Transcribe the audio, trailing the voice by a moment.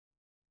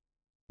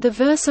The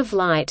verse of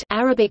light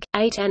Arabic,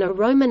 8 and a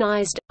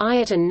Romanized,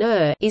 ayat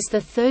an-nur is the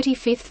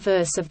 35th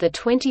verse of the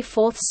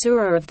 24th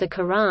surah of the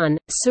Quran,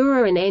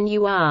 Surah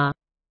an-Nur.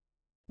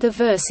 The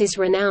verse is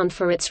renowned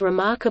for its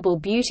remarkable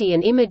beauty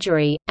and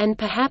imagery, and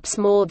perhaps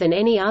more than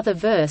any other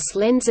verse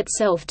lends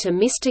itself to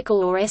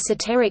mystical or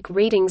esoteric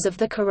readings of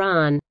the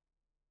Quran.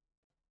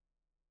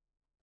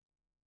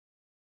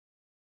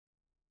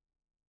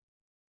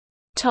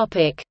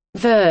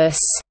 Verse.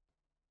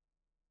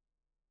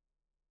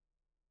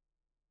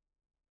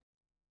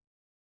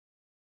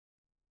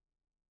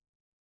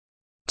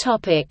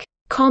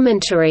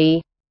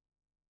 Commentary.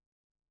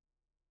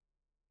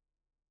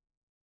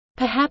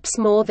 Perhaps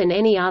more than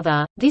any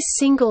other, this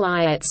single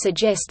ayat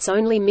suggests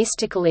only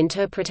mystical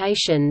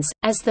interpretations,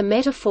 as the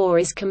metaphor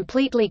is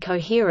completely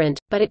coherent,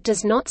 but it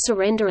does not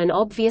surrender an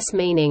obvious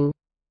meaning.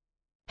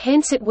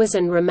 Hence it was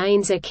and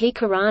remains a key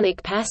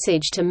Quranic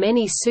passage to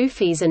many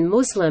Sufis and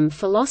Muslim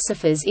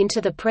philosophers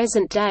into the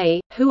present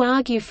day, who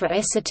argue for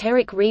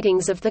esoteric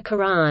readings of the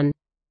Quran.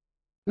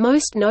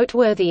 Most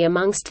noteworthy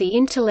amongst the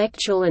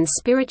intellectual and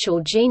spiritual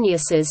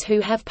geniuses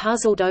who have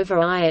puzzled over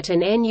ayat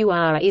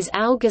an-Nur is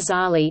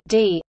al-Ghazali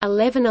d.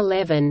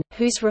 1111,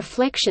 whose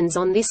reflections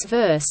on this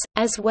verse,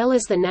 as well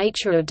as the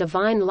nature of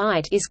divine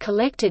light, is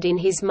collected in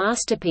his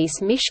masterpiece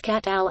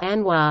Mishkat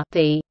al-Anwar,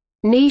 the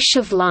niche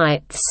of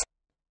lights.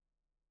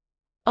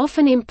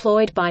 Often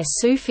employed by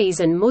Sufis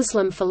and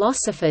Muslim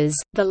philosophers,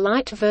 the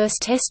light verse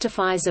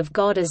testifies of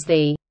God as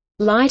the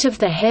light of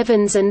the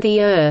heavens and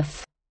the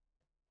earth.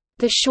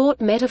 The short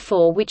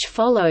metaphor which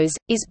follows,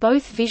 is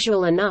both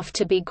visual enough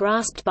to be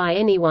grasped by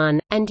anyone,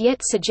 and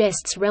yet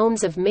suggests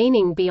realms of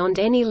meaning beyond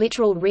any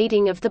literal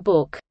reading of the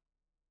book.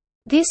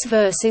 This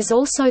verse is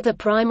also the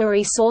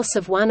primary source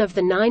of one of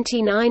the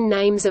 99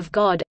 names of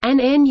God,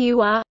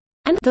 an-Nur,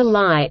 and the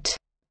light.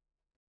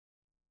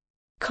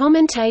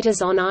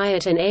 Commentators on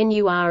ayat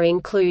an-Nur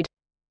include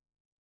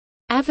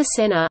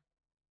Avicenna,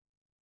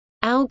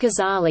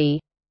 al-Ghazali,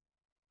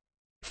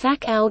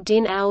 Fakhr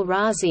al-Din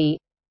al-Razi,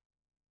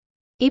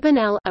 Ibn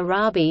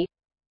al-Arabi,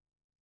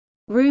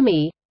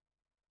 Rumi,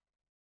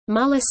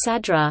 Mullah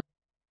Sadra,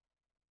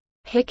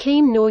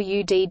 Hakim Nur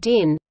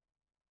ud-Din,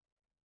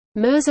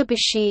 Mirza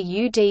Bashir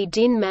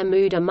ud-Din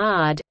Mahmud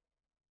Ahmad,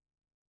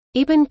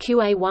 Ibn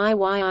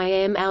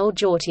Qayyim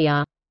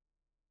al-Jawziyya.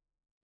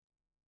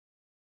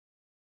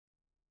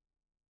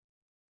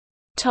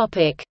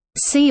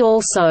 See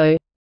also: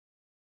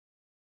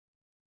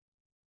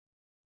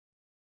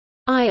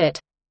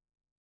 Ayat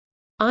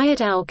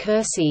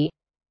al-Kursi,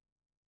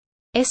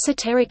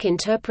 esoteric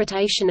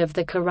interpretation of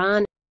the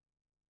Quran,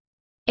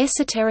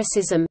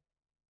 esotericism,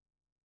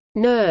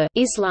 Nur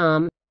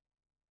Islam,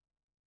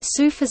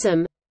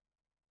 Sufism,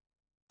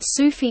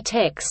 Sufi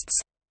texts,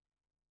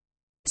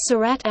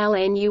 Surat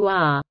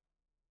al-Nur.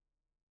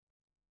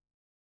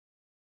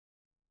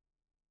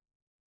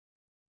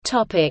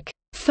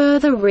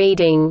 Further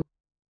reading: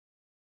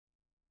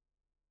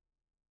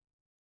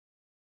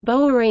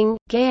 Boering,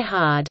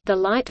 Gerhard, The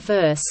Light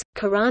Verse,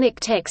 Quranic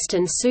Text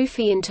and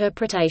Sufi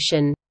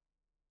Interpretation.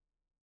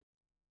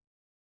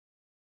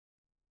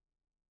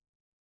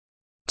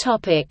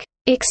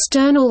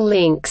 External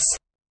links: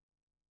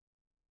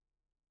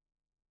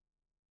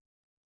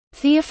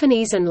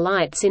 Theophanies and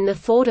Lights in the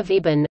Thought of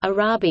Ibn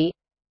Arabi,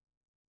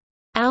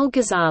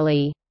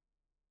 al-Ghazali,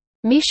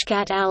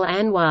 Mishkat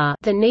al-Anwar,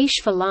 The Niche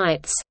for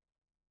Lights.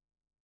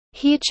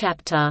 Here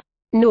chapter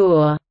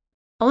Nur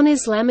on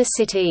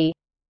Islamicity,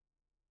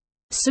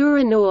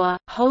 Surah Nur,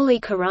 Holy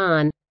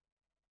Quran,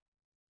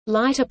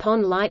 Light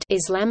Upon Light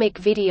Islamic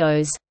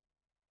videos,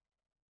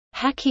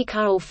 Haqiqa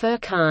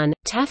al-Furqan,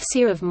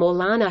 Tafsir of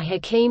Maulana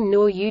Hakim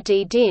Nur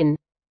ud-Din,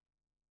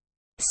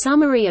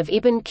 Summary of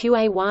Ibn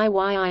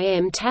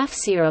Qayyim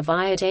Tafsir of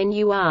Ayat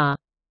an-Nur.